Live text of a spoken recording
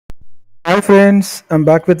Hi friends, I'm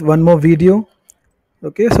back with one more video.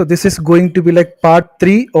 Okay, so this is going to be like part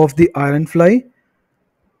 3 of the Ironfly.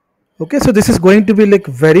 Okay, so this is going to be like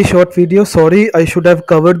very short video. Sorry, I should have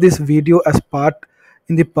covered this video as part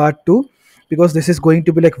in the part 2 because this is going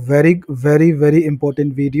to be like very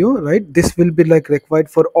important video, right? This will be like required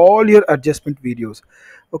for all your adjustment videos.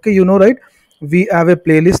 Okay, right? We have a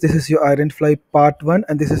playlist. This is your Ironfly part 1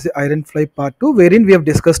 and this is the Ironfly part 2 wherein we have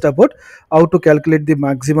discussed about how to calculate the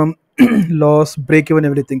maximum loss, break even,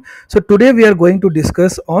 everything. So today we are going to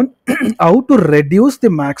discuss on how to reduce the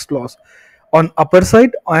max loss on upper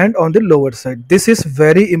side and on the lower side. This is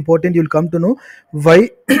very important. You'll come to know why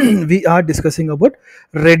we are discussing about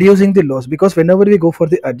reducing the loss, because whenever we go for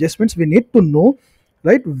the adjustments we need to know,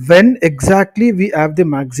 right, when exactly we have the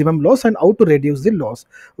maximum loss and how to reduce the loss.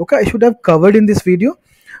 Okay, I should have covered in this video,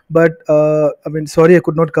 but I mean, sorry, I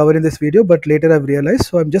could not cover in this video, but later I've realized,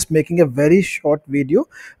 so I'm just making a very short video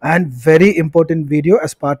and very important video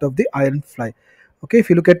as part of the Ironfly. Okay, if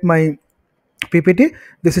you look at my PPT,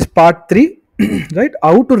 this is part 3, right?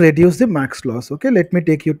 How to reduce the max loss. Okay, let me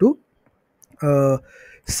take you to uh,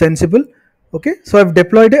 Sensible. Okay, so I've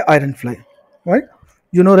deployed a Ironfly, right?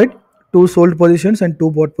 Right? Two sold positions and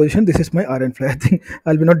two bought position. This is my Ironfly. I think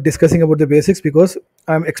I'll be not discussing about the basics because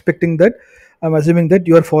I'm expecting that. I'm assuming that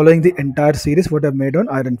you are following the entire series what I've made on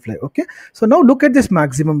Ironfly. Okay, so now look at this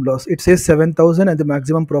maximum loss. It says 7,000 and the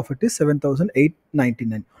maximum profit is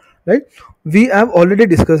 7,899. Right? We have already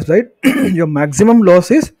discussed, right? Your maximum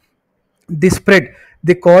loss is the spread,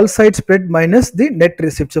 the call side spread minus the net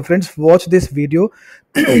receipt. So friends, watch this video,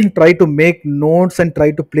 try to make notes and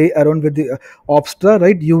try to play around with the obstra,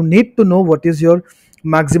 right? You need to know what is your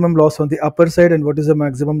maximum loss on the upper side and what is the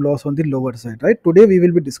maximum loss on the lower side, right? Today we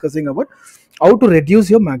will be discussing about how to reduce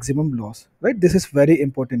your maximum loss, right? This is very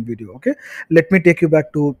important video. Okay, let me take you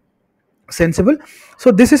back to Sensible.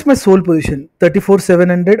 So this is my sole position,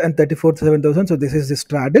 34,700 and 34,700. So this is the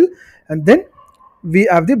straddle, and then we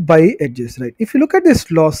have the buy edges, right? If you look at this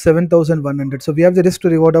loss 7,100, so we have the risk to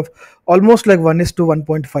reward of almost like 1 is to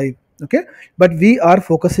 1.5. Okay, but we are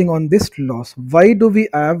focusing on this loss. Why do we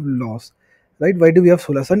have loss, right? Why do we have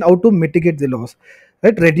so loss, and how to mitigate the loss,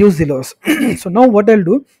 right? Reduce the loss. So now what I'll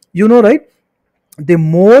do, right, the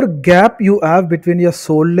more gap you have between your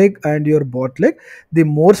sold leg and your bought leg, the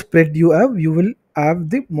more spread you have, you will have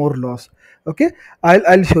the more loss. Okay,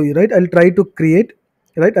 I'll show you, right? I'll try to create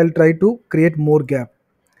more gap.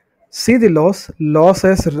 See the loss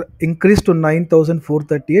has increased to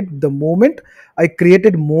 9,438 the moment I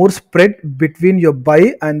created more spread between your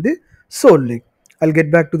buy and the sold leg. I'll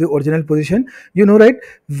get back to the original position, right?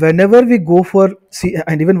 Whenever we go for, see,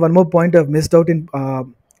 and even one more point I've missed out in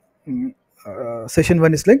session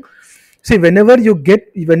 1 is like, see, whenever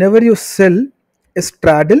you sell a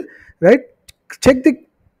straddle, right, check the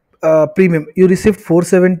premium. You received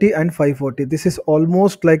 470 and 540. This is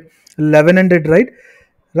almost like 1100,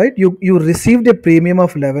 right? You received a premium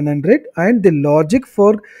of 1100, and the logic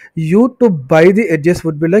for you to buy the edges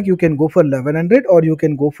would be like, you can go for 1100 or you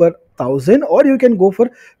can go for 1000 or you can go for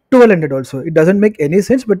 1200 also. It doesn't make any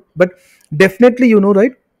sense, but definitely,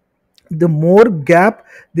 right, the more gap,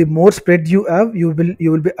 the more spread you have, you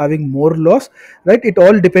will be having more loss, right? It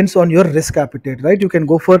all depends on your risk appetite, right? You can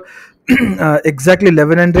go for exactly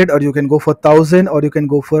 1100 or you can go for 1000 or you can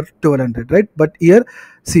go for 1200, right? But here,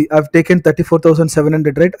 see, I've taken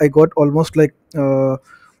 34,700, right? I got almost like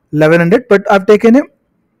 1100, but I've taken a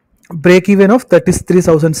break even of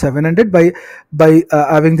 33,700 by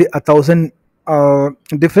having the 1,000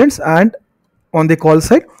 difference, and on the call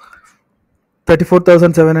side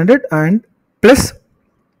 34,700 and plus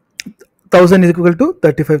 1,000 is equal to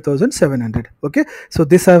 35,700. Okay, so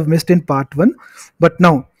this I have missed in part 1, but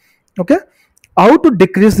now, okay, how to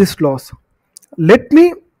decrease this loss? Let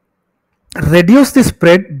me reduce the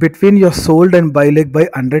spread between your sold and buy leg by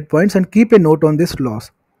 100 points and keep a note on this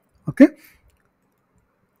loss. Okay,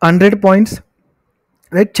 100 points,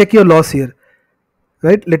 right? Check your loss here,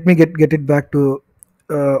 right? Let me get it back to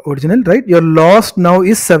original, right? Your loss now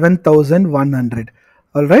is 7,100.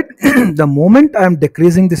 All right. The moment I am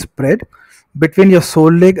decreasing the spread between your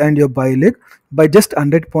sold leg and your buy leg by just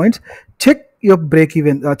 100 points, check your break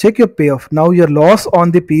even, check your payoff. Now your loss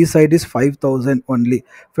on the P side is 5,000 only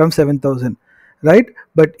from 7,000, right?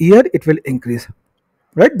 But here it will increase,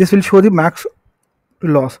 right? This will show the max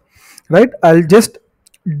loss, right? I'll just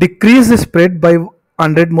decrease the spread by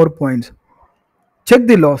 100 more points. Check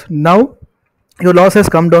the loss. Now your loss has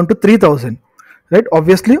come down to 3,000, right?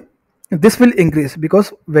 Obviously this will increase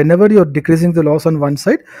because whenever you're decreasing the loss on one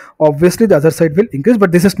side, obviously the other side will increase,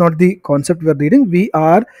 but this is not the concept we are reading. We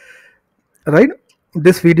are, right,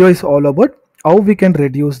 this video is all about how we can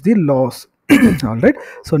reduce the loss. All right,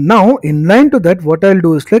 so now in line to that, what I'll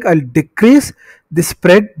do is like I'll decrease the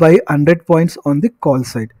spread by 100 points on the call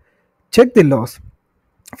side. Check the loss.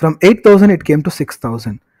 From 8,000 it came to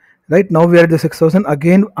 6,000. Right now we are at the 6,000,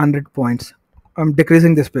 again 100 points. I'm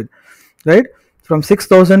decreasing the spread. Right, from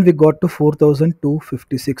 6,000 we got to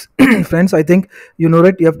 4,256. Friends, I think you know,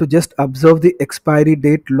 right, you have to just observe the expiry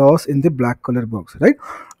date loss in the black color box. Right,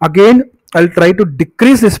 again I'll try to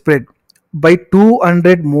decrease the spread by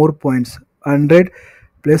 200 more points. 100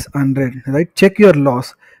 plus 100. Right, check your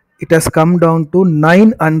loss. It has come down to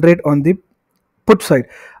 900 on the put side.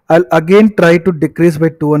 I'll again try to decrease by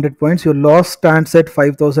 200 points. Your loss stands at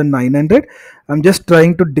 5,900. I'm just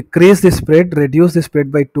trying to decrease the spread, reduce the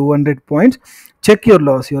spread by 200 points. Check your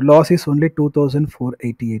loss. Your loss is only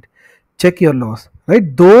 2,488. Check your loss,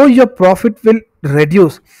 right? Though your profit will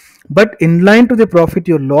reduce, but in line to the profit,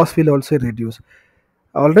 your loss will also reduce.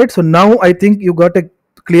 All right, so now I think you got a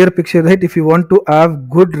clear picture, right? If you want to have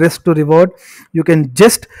good risk to reward, you can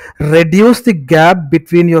just reduce the gap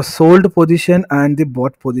between your sold position and the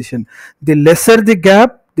bought position. The lesser the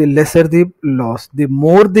gap, the lesser the loss. The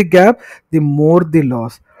more the gap, the more the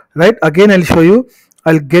loss. Right, again I'll show you.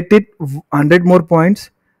 I'll get it 100 more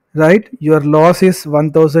points. Right, your loss is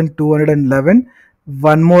 1,211.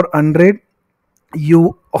 One more 100,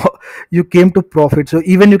 you you came to profit. So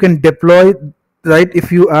even you can deploy, right?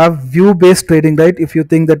 If you have view based trading, right, if you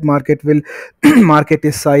think that market will market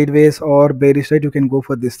is sideways or bearish, right, you can go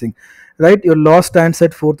for this thing. Right, your loss stands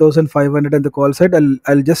at 4,500 on the call side.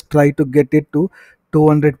 I'll just try to get it to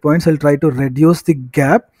 200 points. I'll try to reduce the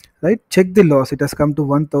gap. Right, check the loss. It has come to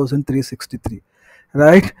 1,363.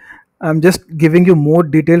 Right, I'm just giving you more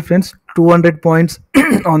detail, friends. 200 points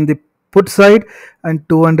on the put side and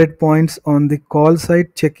 200 points on the call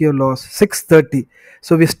side. Check your loss, 630.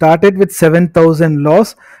 So we started with 7,000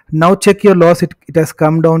 loss. Now check your loss. It has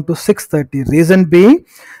come down to 630. Reason being,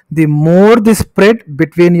 the more the spread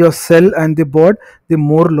between your sell and the bought, the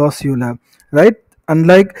more loss you'll have. Right,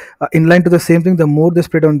 unlike in line to the same thing, the more the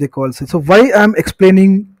spread on the call side. So why I'm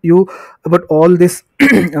explaining you about all this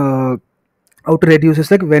how to reduce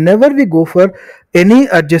is like whenever we go for any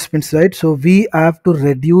adjustments, right, so we have to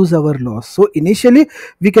reduce our loss. So initially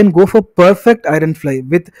we can go for perfect Ironfly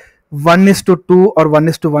with 1:2 or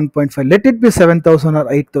 1:1.5. Let it be 7,000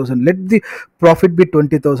 or 8,000. Let the profit be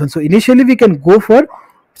 20,000. So initially we can go for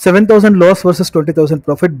 7,000 loss versus 20,000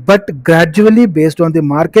 profit, but gradually based on the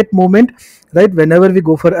market movement, right, whenever we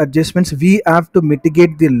go for adjustments, we have to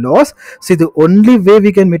mitigate the loss. See, the only way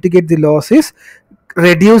we can mitigate the loss is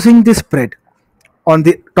reducing the spread on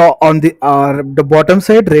the top, on the bottom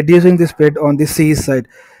side, reducing the spread on the C side.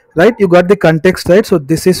 Right, you got the context, right? So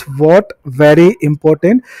this is what very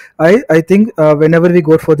important. I think whenever we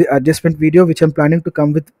go for the adjustment video, which I'm planning to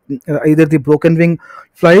come with either the broken wing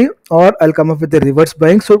fly or I'll come up with the reverse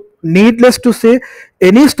buying. So needless to say,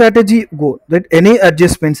 any strategy go, right, any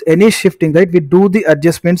adjustments, any shifting, right, we do the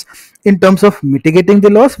adjustments in terms of mitigating the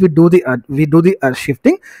loss. We do the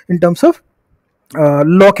shifting in terms of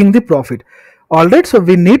locking the profit. All right, so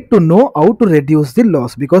we need to know how to reduce the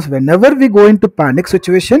loss, because whenever we go into panic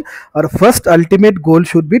situation, our first ultimate goal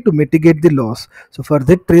should be to mitigate the loss. So for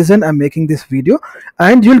that reason I'm making this video,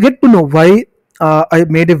 and you'll get to know why I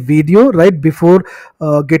made a video right before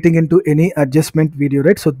getting into any adjustment video,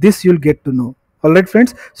 right? So this you'll get to know. All right,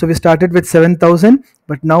 friends, so we started with 7,000,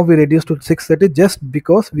 but now we reduced to 630 just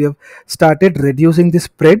because we have started reducing the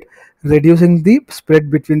spread,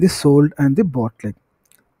 between the sold and the bought leg.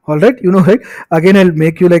 All right, you know, right, again I'll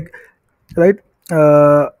make you like, right,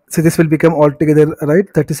 so this will become altogether, right,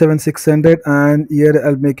 37,600, and here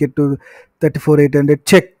I'll make it to 34,800.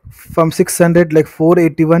 Check from 600 like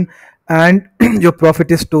 481, and your profit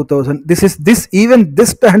is 2,000. This even this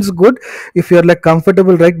stands good if you're like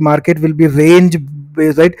comfortable, right? Market will be range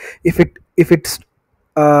based, right? If it's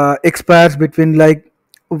expires between like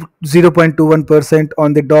 0.21%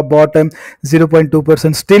 on the bottom,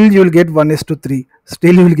 0.2%, still you'll get 1:3.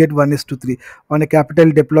 Still you will get 1:3 on a capital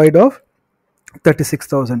deployed of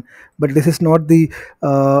 36,000. But this is not the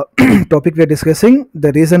topic we are discussing.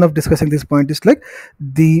 The reason of discussing this point is like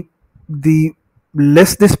the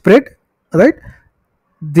less the spread, right,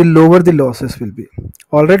 the lower the losses will be.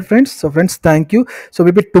 All right, friends, so friends, thank you. So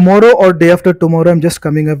maybe tomorrow or day after tomorrow I'm just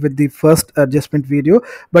coming up with the first adjustment video,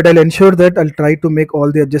 but I'll ensure that I'll try to make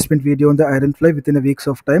all the adjustment video on the Ironfly within a week's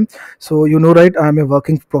of time. So you know, right, I'm a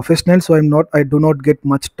working professional, so I do not get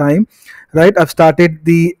much time, right? I've started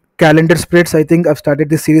the calendar spreads. I think I've started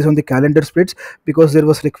this series on the calendar spreads because there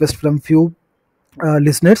was request from few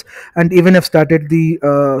listeners, and even I've started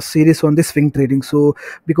the series on the swing trading. So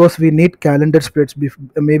because we need calendar spreads,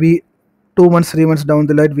 maybe 2 months, 3 months down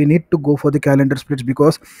the line, we need to go for the calendar splits,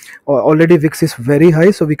 because already VIX is very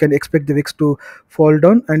high, so we can expect the VIX to fall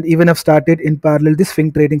down, and even have started in parallel the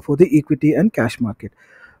swing trading for the equity and cash market.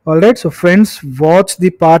 All right, so friends, watch the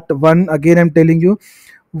part 1. Again, I'm telling you,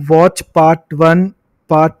 watch part 1,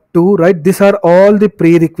 part 2, right? These are all the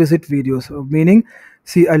prerequisite videos, meaning,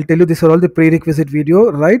 see, I'll tell you, these are all the prerequisite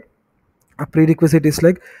video, right? A prerequisite is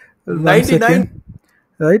like, one 99. second,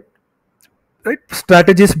 right? Right,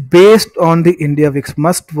 strategies based on the India VIX,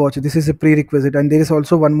 must watch. This is a prerequisite. And there is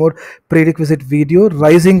also one more prerequisite video: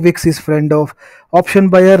 rising VIX is friend of option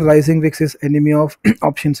buyer, rising VIX is enemy of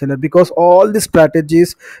option seller. Because all the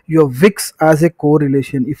strategies, your VIX as a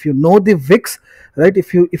correlation, if you know the VIX, right,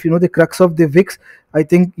 if you know the crux of the VIX, I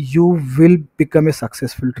think you will become a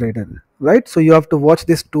successful trader, right? So you have to watch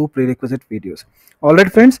these two prerequisite videos. All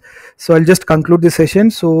right, friends, so I'll just conclude the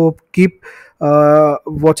session. So keep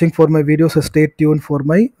watching for my videos. So stay tuned for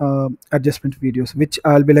my adjustment videos, which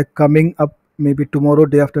I'll be like coming up maybe tomorrow,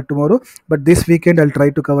 day after tomorrow. But this weekend I'll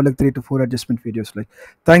try to cover like 3 to 4 adjustment videos. Like,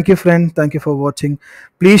 thank you, friend. Thank you for watching.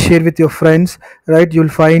 Please share with your friends. Right, you'll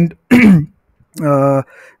find the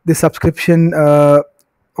subscription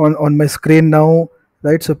on my screen now.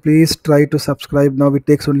 Right, so please try to subscribe now. It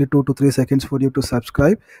takes only 2 to 3 seconds for you to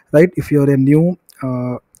subscribe. Right, if you're a new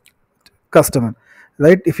customer,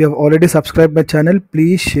 right? If you have already subscribed my channel,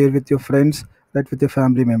 please share with your friends, right, with your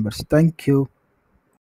family members. Thank you.